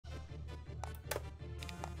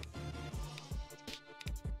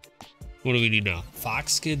What do we need now?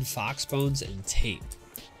 Fox skin, fox bones, and tape.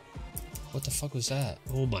 What the fuck was that?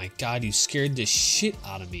 Oh my god, you scared the shit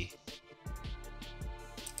out of me.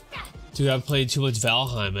 Dude, I've played too much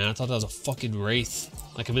Valheim, man. I thought that was a fucking wraith.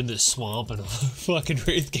 Like I'm in this swamp and a fucking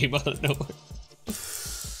wraith came out of nowhere.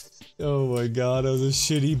 Oh my god, that was a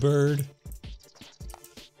shitty bird.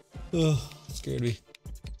 Ugh, scared me.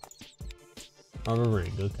 Rubber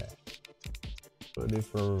ring, okay. What do I need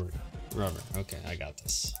for rubber ring? Rubber, okay, I got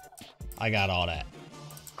this. I got all that.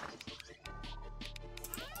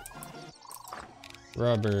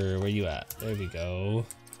 Rubber, where you at? There we go.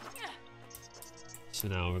 So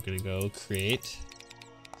now we're gonna go create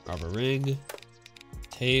rubber ring,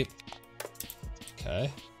 tape.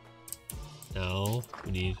 Okay. Now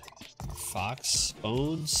we need fox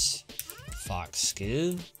bones, fox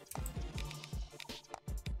skin.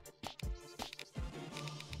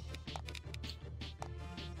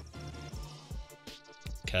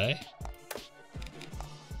 Okay.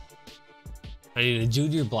 I need a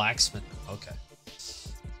junior blacksmith. Okay.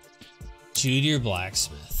 Junior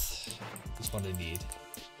blacksmith is what I need.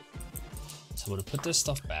 So I'm gonna put this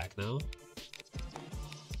stuff back now.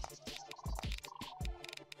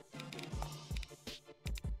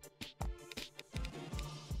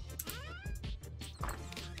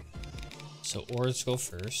 So ores go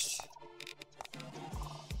first.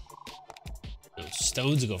 No,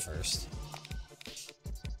 stones go first.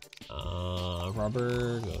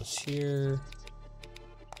 Rubber goes here.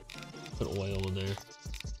 Put oil in there.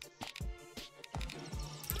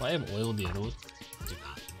 Do I have oil in the other one? I do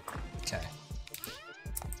not. Okay.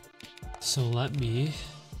 So let me...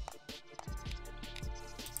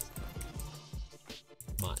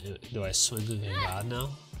 Do I swing like a god now?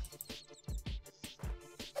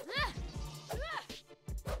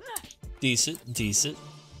 Decent, decent.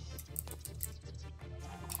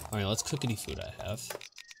 Alright, let's cook any food I have.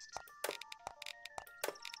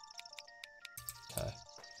 Okay.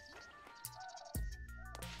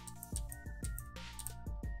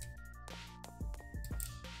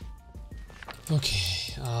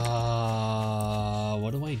 Okay,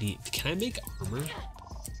 what do I need? Can I make armor?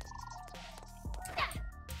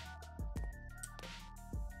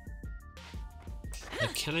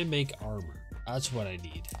 Like, can I make armor? That's what I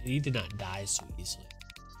need. I need to not die so easily.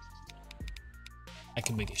 I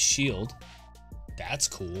can make a shield. That's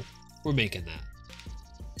cool. We're making that.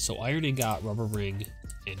 So iron ingot, rubber ring,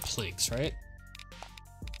 and planks, right?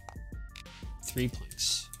 3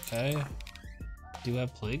 planks. Okay. Do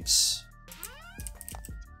have planks.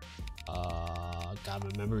 God,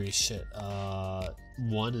 my memory is shit. 1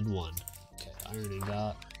 and 1. Okay, iron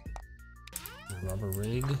ingot. And rubber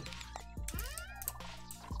ring.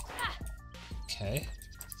 Okay.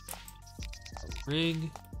 Rubber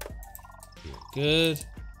ring. You're good.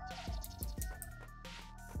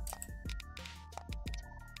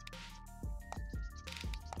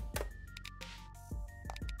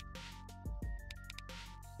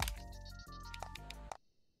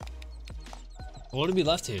 I want to be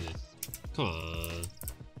left-handed. Come on.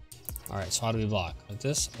 Alright, so how do we block? Like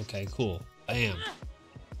this? Okay, cool. Bam.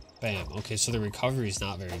 Bam. Okay, so the recovery is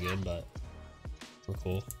not very good, but we're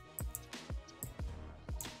cool.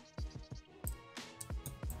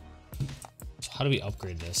 So how do we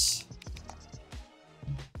upgrade this?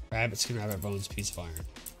 Rabbit skin, rabbit bones, piece of iron.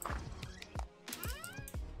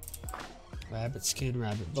 Rabbit skin,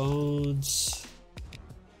 rabbit bones.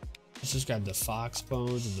 Let's just grab the fox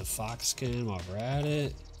bones and the fox skin while we're at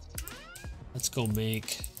it. Let's go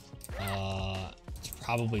make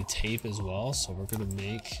probably tape as well. So we're gonna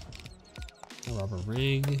make a rubber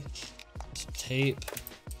ring, some tape.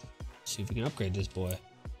 See if we can upgrade this boy.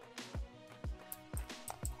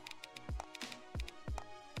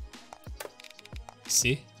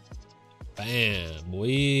 See? Bam,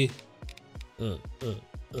 boy.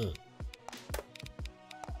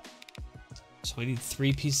 So I need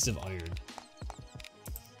 3 pieces of iron.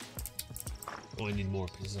 Oh, I need more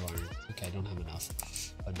pieces of iron. Okay, I don't have enough.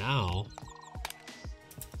 But now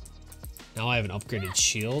I have an upgraded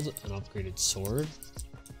shield, an upgraded sword.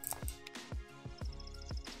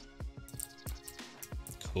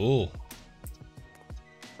 Cool.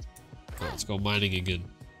 Right, let's go mining again.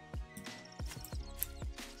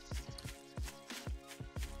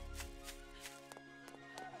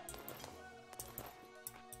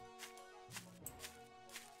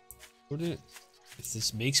 If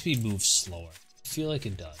this makes me move slower, I feel like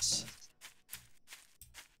it does.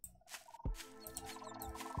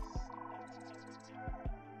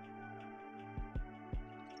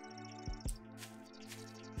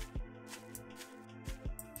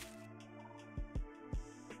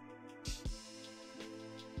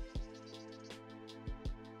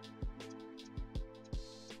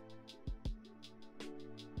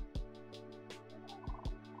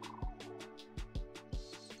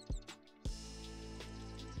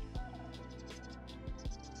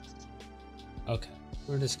 Okay,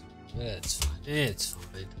 we're just going. It's fine. It's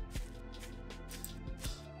fine.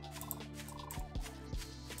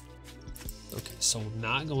 Okay, so we're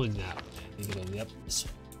not going that way. I need to go, yep, this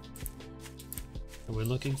way. And we're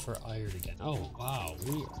looking for iron again. Oh, wow,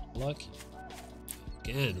 we are lucky.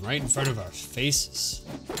 Again, right in front of our faces.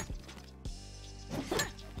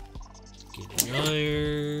 Getting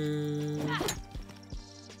iron.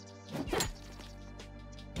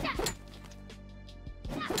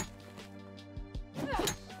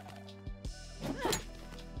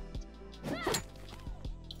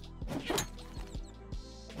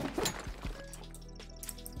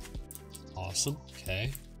 Awesome,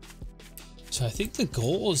 okay. So I think the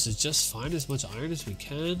goal is to just find as much iron as we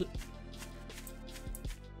can.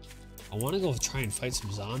 I want to go try and fight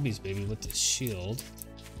some zombies maybe with this shield.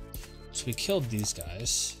 So we killed these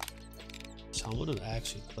guys. So I want to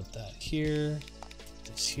actually put that here,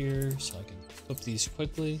 this here, so I can equip these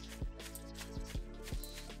quickly.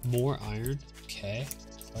 More iron, okay.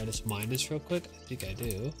 Do I just mine this real quick? I think I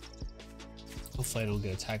do. Hopefully I don't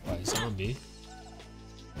get attacked by a zombie.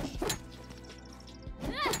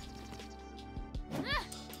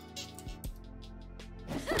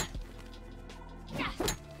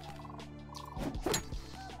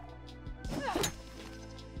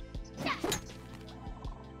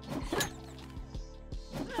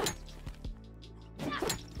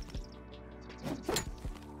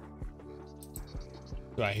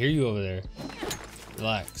 I hear you over there.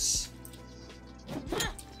 Relax.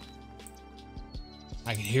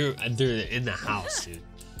 I can hear them. They're in the house, dude.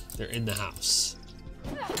 They're in the house.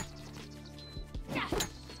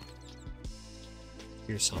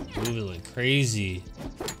 Hear something moving like crazy.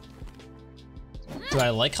 Do I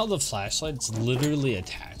like how the flashlight's literally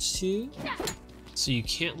attached to you? So you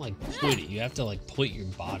can't like point it. You have to like point your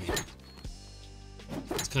body.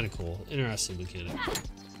 It's kind of cool. Interesting mechanic.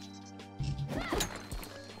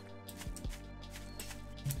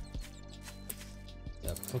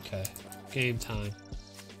 Okay, game time.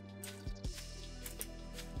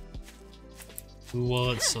 Who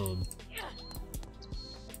wants some?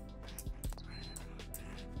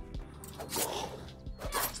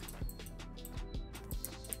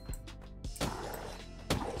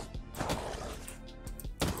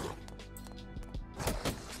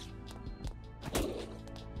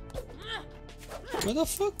 Where the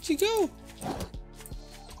fuck did you go?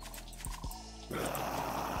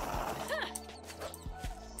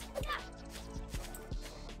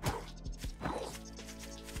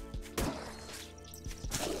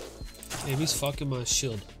 Damn, he's fucking my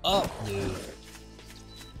shield up, dude.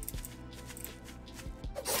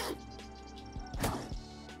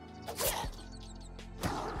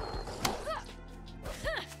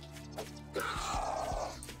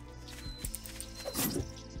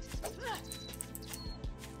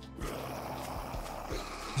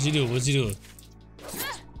 What's he doing? What's he doing?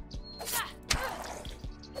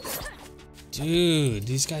 Dude,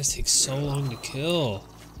 these guys take so long to kill.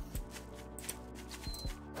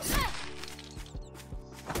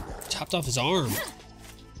 Chopped off his arm.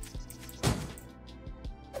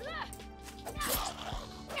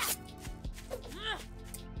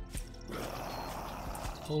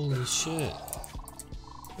 Holy shit.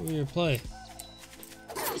 Over here, play.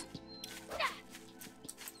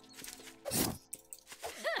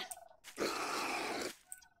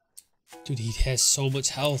 Dude, he has so much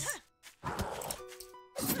health.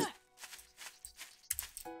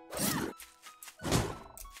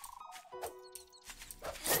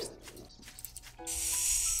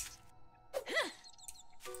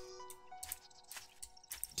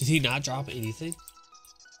 Did he not drop anything?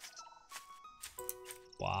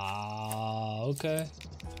 Wow, okay.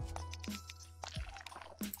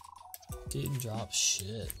 Didn't drop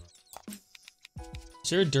shit. Is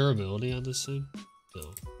there a durability on this thing?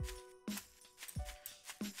 No.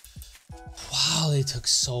 Wow, they took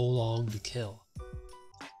so long to kill.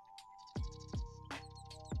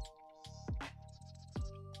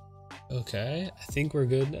 Okay, I think we're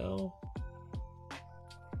good now.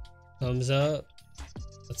 Thumbs up.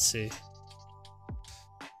 Let's see.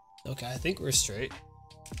 Okay, I think we're straight.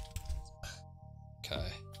 Okay.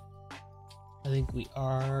 I think we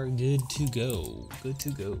are good to go. Good to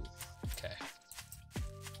go. Okay.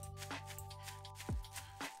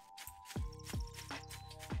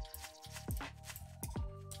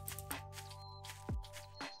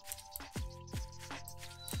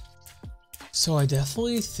 So I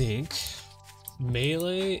definitely think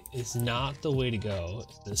melee is not the way to go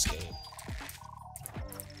in this game.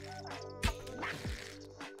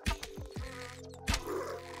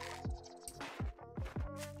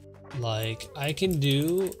 Like, I can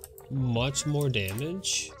do much more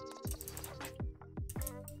damage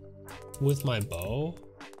with my bow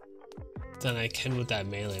than I can with that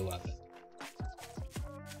melee weapon.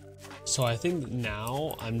 So I think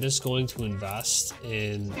now I'm just going to invest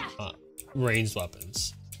in ranged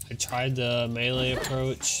weapons. I tried the melee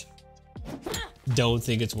approach. Don't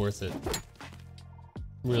think it's worth it.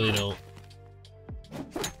 Really don't.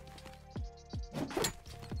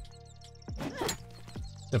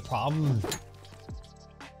 The problem,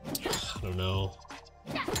 I don't know.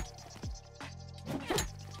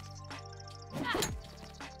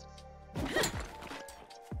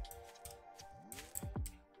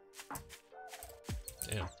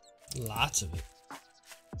 Damn, lots of it.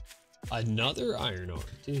 Another iron ore,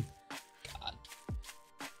 dude. God.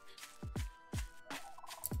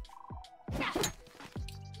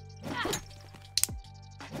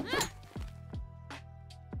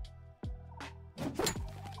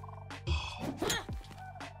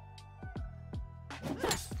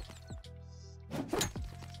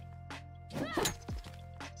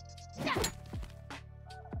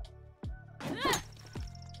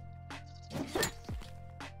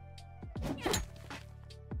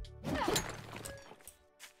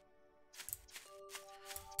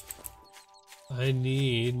 I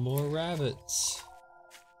need more rabbits.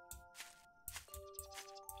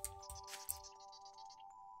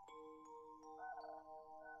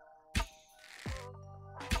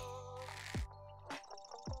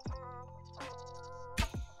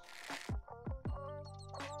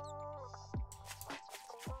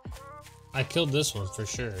 I killed this one for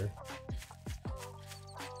sure.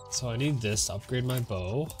 So I need this to upgrade my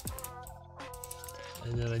bow.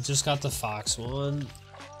 And then I just got the fox one.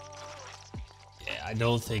 I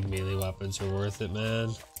don't think melee weapons are worth it,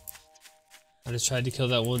 man. I just tried to kill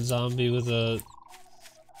that one zombie with the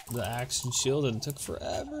axe and shield and it took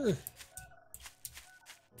forever.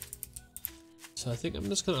 So I think I'm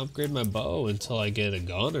just gonna upgrade my bow until I get a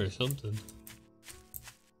gun or something.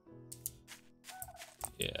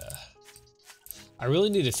 Yeah. I really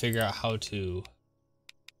need to figure out how to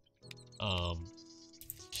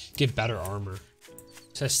get better armor.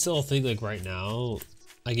 So I still think like right now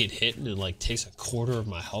I get hit and it like takes a quarter of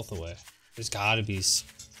my health away. There's gotta be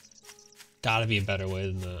a better way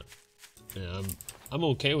than that. Yeah, I'm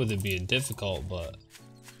okay with it being difficult, but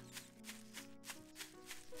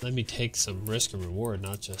let me take some risk and reward,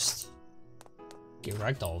 not just get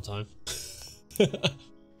wrecked all the time.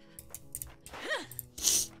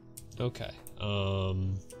 Okay.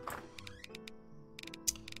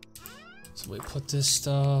 So we put this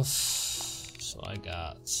stuff. So I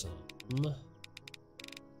got some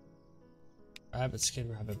rabbit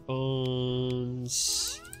skin, rabbit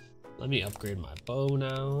bones. Let me upgrade my bow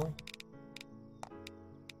now.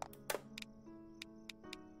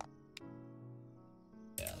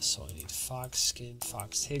 Yeah, so I need fox skin,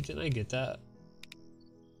 fox tape. Didn't I get that?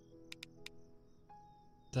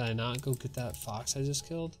 Did I not go get that fox I just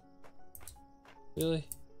killed? Really?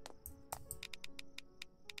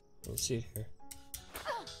 Let's see it here.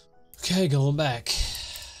 Okay, going back.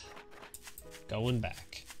 Going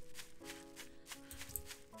back.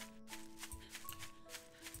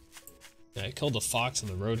 Yeah, I killed a fox on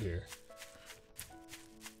the road here.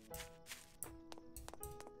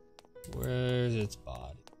 Where's its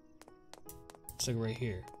body? It's like right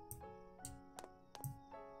here.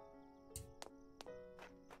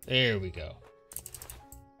 There we go.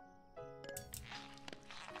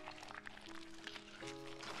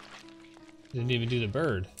 Didn't even do the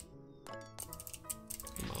bird.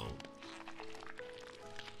 Come on.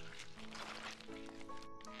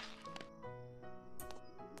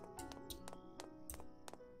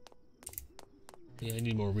 Yeah, I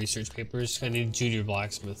need more research papers. I need junior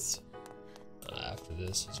blacksmiths after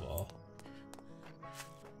this as well.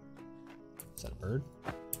 Is that a bird?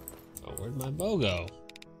 Oh, where'd my bow go?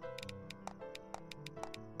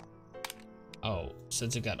 Oh,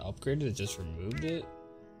 since it got upgraded, it just removed it?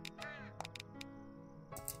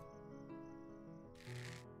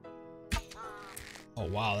 Oh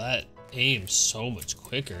wow, that aims so much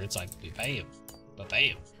quicker. It's like bam,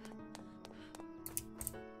 bam.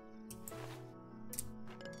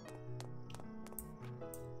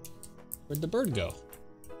 Where'd the bird go?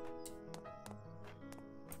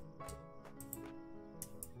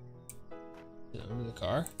 Is it under the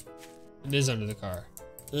car? It is under the car.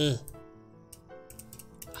 Ugh.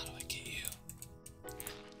 How do I get you?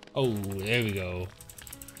 Oh, there we go.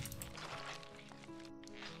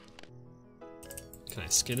 Can I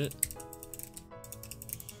skin it?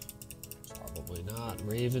 Probably not.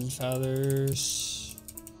 Raven feathers.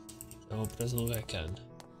 Nope, doesn't look like I can.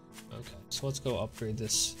 Okay, so let's go upgrade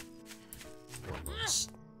this one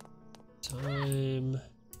last time.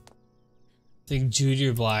 think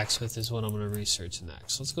junior blacksmith is what I'm gonna research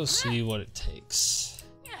next. Let's go see what it takes.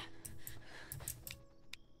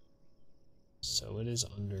 So it is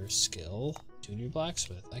under skill, junior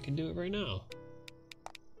blacksmith. I can do it right now.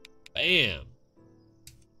 Bam!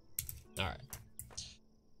 Alright.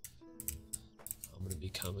 I'm gonna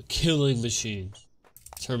become a killing machine.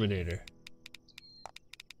 Terminator.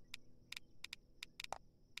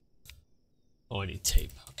 Oh, I need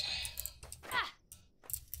tape. Okay.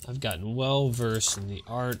 I've gotten well versed in the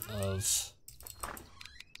art of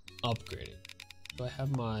upgrading. Do I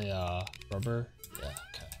have my rubber? Yeah,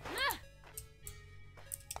 okay.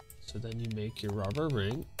 So then you make your rubber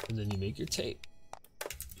ring, and then you make your tape.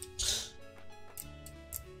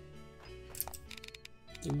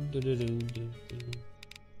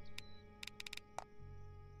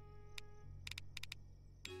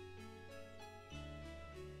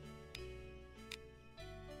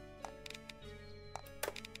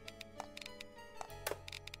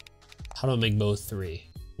 How do I make both 3?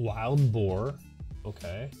 Wild boar.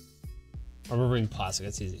 Okay. Rubber ring plastic,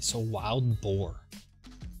 that's easy. So wild boar.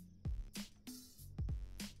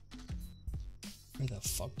 Where the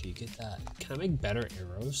fuck do you get that? Can I make better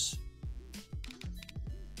arrows?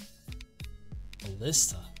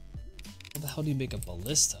 Ballista? How the hell do you make a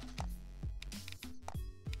ballista?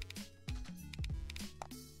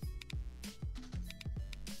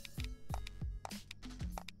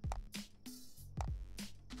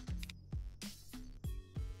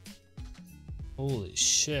 Holy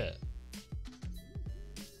shit.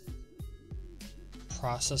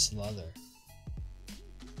 Processed leather.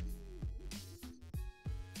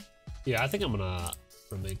 Yeah, I think I'm gonna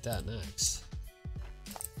make that next.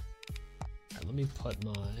 Alright, let me put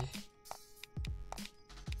my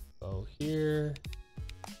bow here.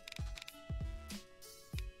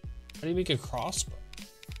 How do you make a crossbow?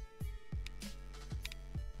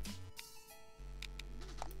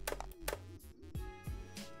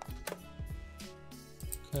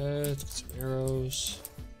 Okay, let's get some arrows.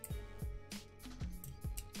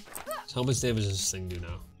 So how much damage does this thing do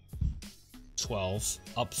now? 12,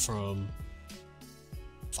 up from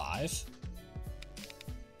 5? I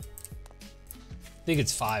think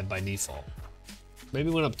it's 5 by default. Maybe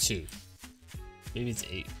it went up 2. Maybe it's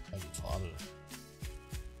 8 by default, I don't know.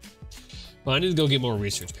 Well, I need to go get more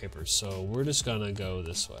research papers, so we're just gonna go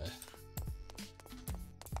this way.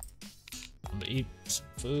 I'm gonna eat some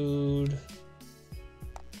food.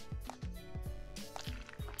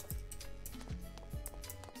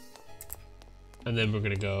 And then we're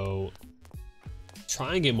gonna go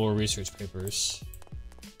try and get more research papers,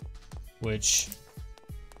 which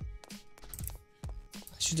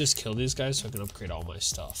I should just kill these guys so I can upgrade all my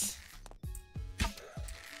stuff.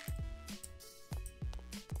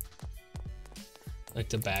 Like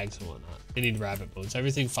the bags and whatnot. I need rabbit bones.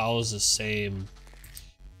 Everything follows the same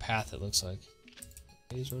path, it looks like.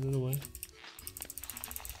 He's running away.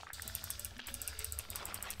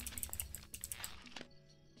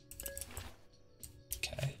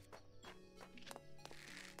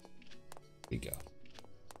 We go.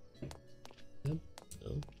 Yep.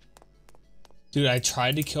 No. Dude, I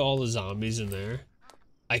tried to kill all the zombies in there.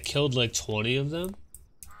 I killed like 20 of them,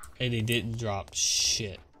 and they didn't drop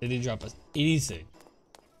shit. They didn't drop us anything.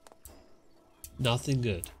 Nothing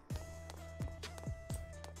good.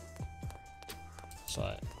 So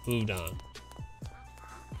I moved on.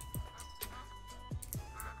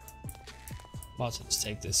 Watch, let's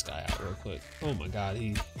take this guy out real quick. Oh my god,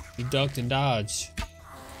 he ducked and dodged.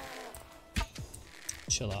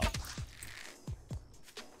 Chill out.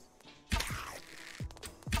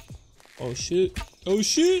 Oh shit. Oh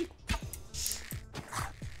shit.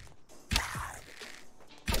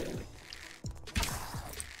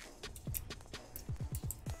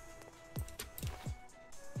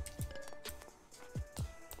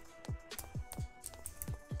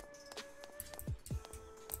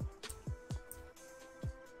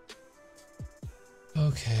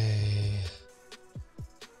 Okay.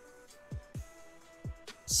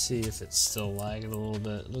 See if it's still lagging a little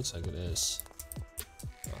bit. It looks like it is.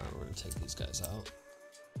 Alright, we're gonna take these guys out.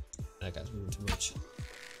 That guy's moving too much.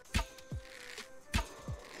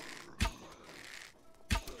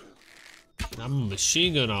 I'm a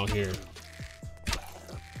machine gun out here.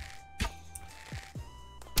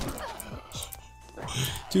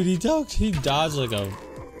 Dude, he dodged like a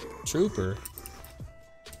trooper.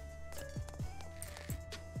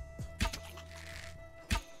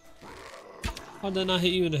 How did that not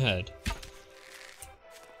hit you in the head?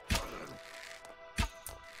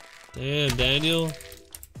 Damn, Daniel.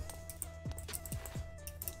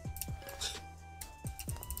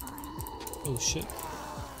 Oh shit.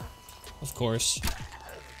 Of course.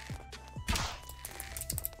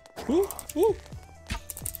 Woo, woo,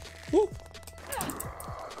 woo.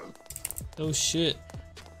 Oh shit.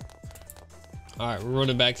 Alright, we're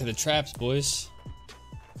running back to the traps, boys.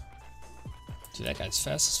 Dude, that guy's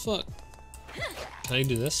fast as fuck. Can I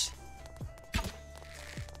do this?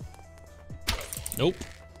 Nope.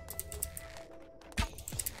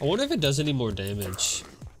 I wonder if it does any more damage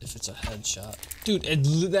if it's a headshot. Dude,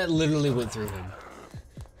 that literally went through him.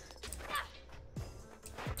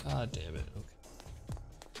 God damn it.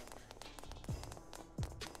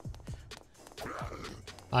 Okay.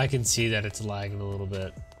 I can see that it's lagging a little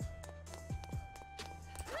bit.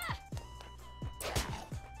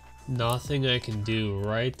 Nothing I can do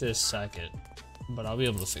right this second, but I'll be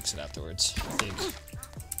able to fix it afterwards, I think.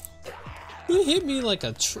 He hit me like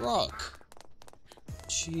a truck.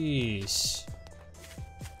 Jeez.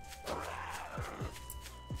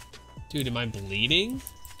 Dude, am I bleeding?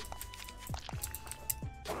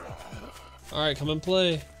 Alright, come and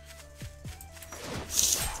play.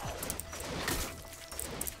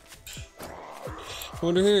 Come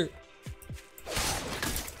under here.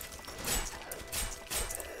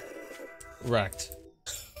 Wrecked.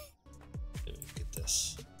 Get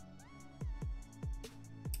this.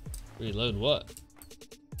 Reload what?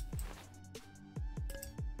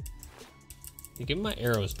 You give me my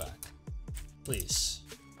arrows back, please.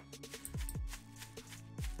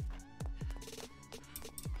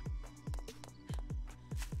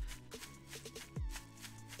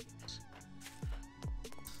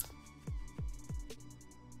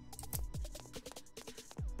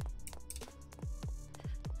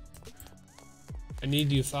 I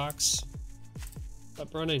need you, Fox.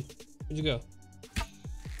 Stop running. Where'd you go?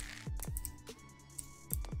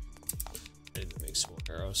 I need to make some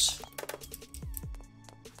more arrows.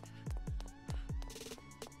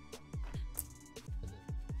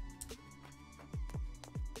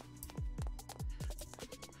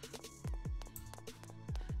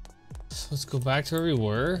 So let's go back to where we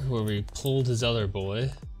were, where we pulled his other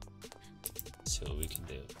boy. See what we can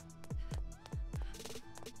do.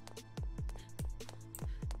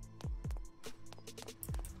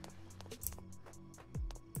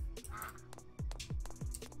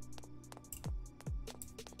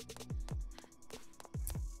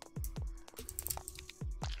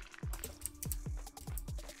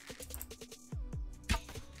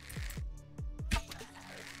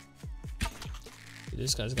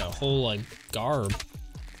 This guy's got a whole like garb.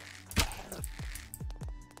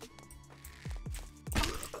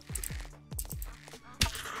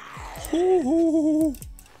 Ooh.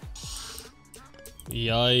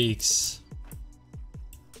 Yikes.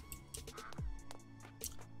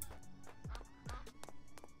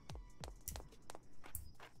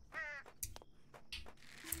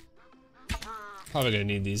 Probably gonna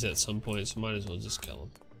need these at some point, so might as well just kill them.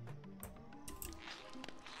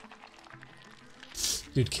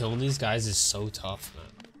 Dude, killing these guys is so tough, man.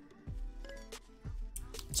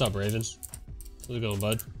 What's up, Raven? How's it going,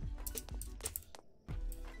 bud?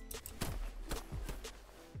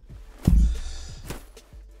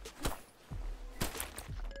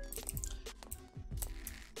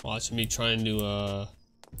 Watching me trying to,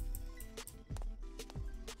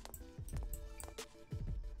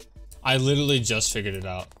 I literally just figured it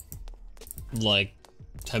out. Like,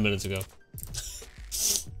 10 minutes ago.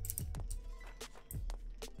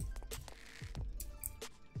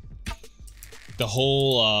 The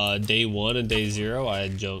whole day 1 and day 0, I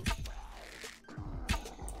had junk.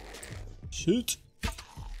 Shoot.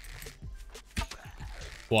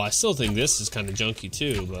 Well, I still think this is kind of junky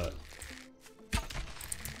too, but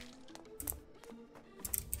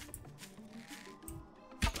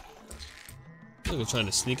look, they're trying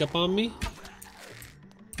to sneak up on me.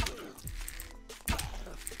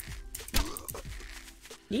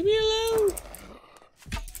 Leave me alone.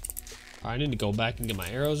 I need to go back and get my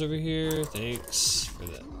arrows over here. Thanks for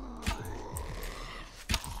that.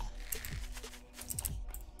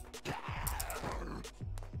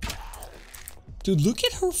 Dude, look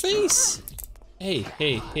at her face. Hey,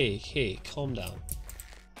 hey, hey, hey, calm down.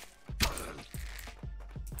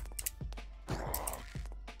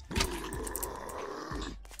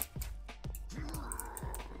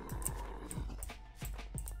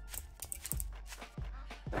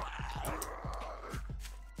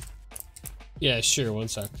 Yeah, sure, one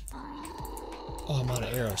sec. Oh, I'm out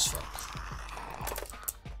of arrows, fuck.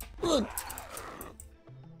 Run!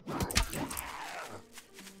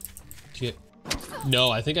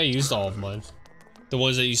 No, I think I used all of mine. The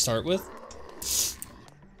ones that you start with?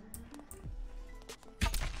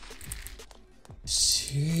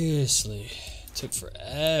 Seriously, it took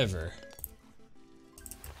forever.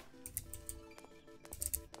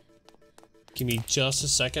 Give me just a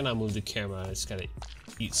second. I'll move the camera. I just gotta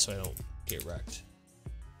eat so I don't get wrecked.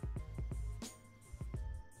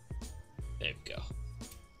 There we go.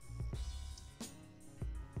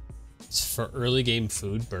 It's for early game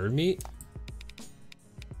food. Bird meat?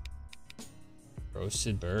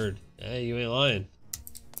 Roasted bird. Hey, you ain't lying.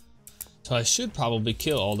 So I should probably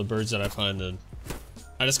kill all the birds that I find then.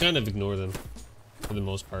 I just kind of ignore them for the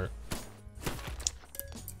most part.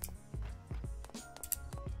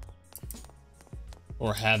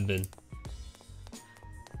 Or have been.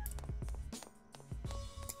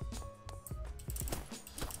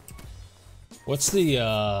 What's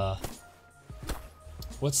the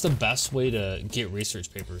best way to get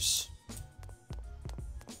research papers?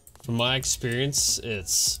 From my experience,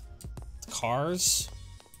 it's cars.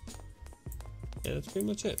 Yeah, that's pretty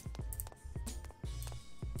much it.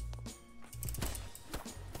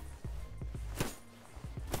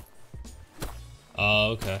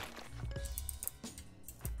 Oh, okay.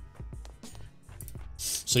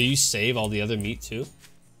 So you save all the other meat too?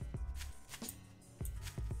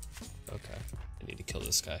 Okay. I need to kill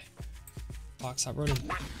this guy. Fuck, stop running.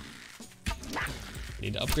 I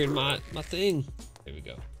need to upgrade my thing. There we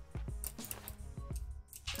go.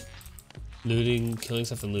 Looting, killing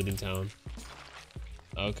stuff in looting town.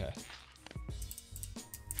 Okay.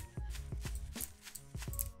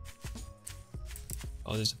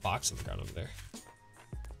 Oh, there's a box on the ground over there.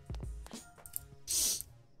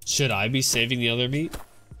 Should I be saving the other meat?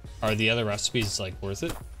 Are the other recipes like worth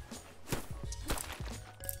it?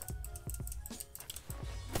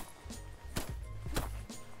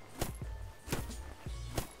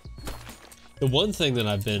 The one thing that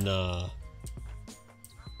I've been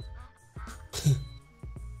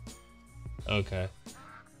okay.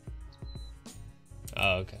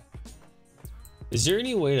 Oh, okay. Is there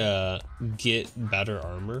any way to get better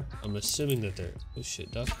armor? I'm assuming that there. Oh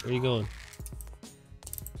shit, duck. Where are you going?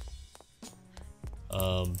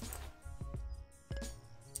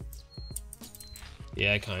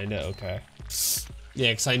 Yeah, kinda. Okay.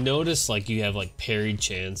 Yeah, because I noticed like you have like parry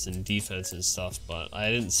chance and defense and stuff, but I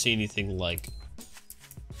didn't see anything like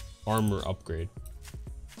armor upgrade.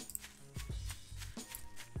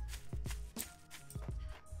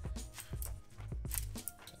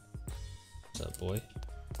 What's up, boy?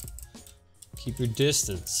 Keep your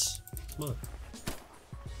distance. Come on.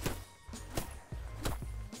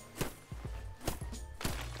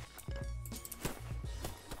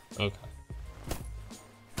 Okay.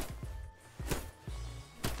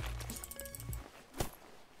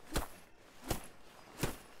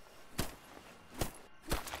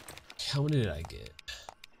 How many did I get?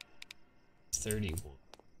 31.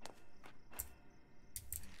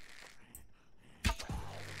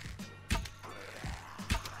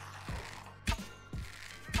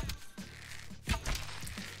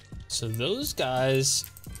 So those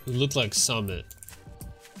guys who look like Summit,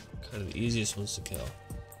 kind of the easiest ones to kill.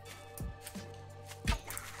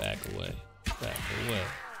 Back away, back away,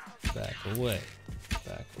 back away,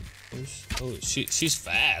 back away. Oh, she's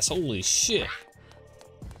fast. Holy shit.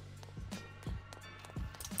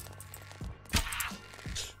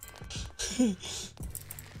 Get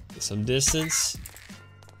some distance.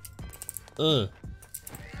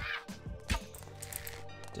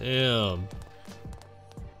 Damn.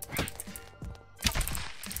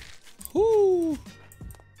 Whoo.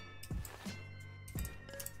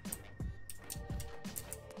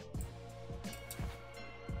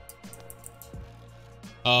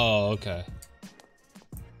 Oh, okay.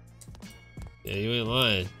 Yeah, you ain't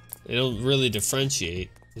lying. They don't really differentiate.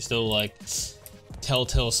 There's no like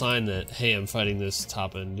telltale sign that, hey, I'm fighting this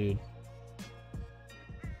top end dude.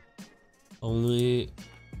 Only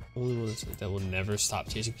one that will never stop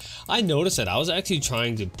chasing. I noticed that I was actually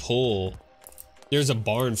trying to pull. There's a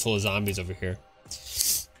barn full of zombies over here,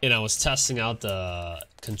 and I was testing out the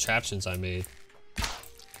contraptions I made,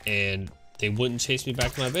 and they wouldn't chase me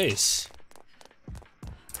back to my base.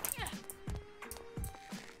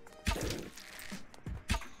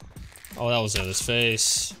 Oh, that was in his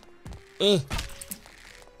face. Ugh.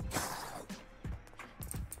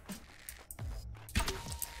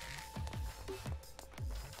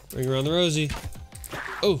 Ring around the rosy.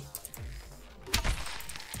 Oh.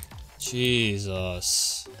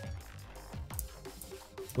 Jesus.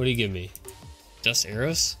 What do you give me? Just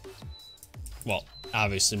arrows? Well,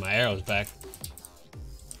 obviously my arrow's back.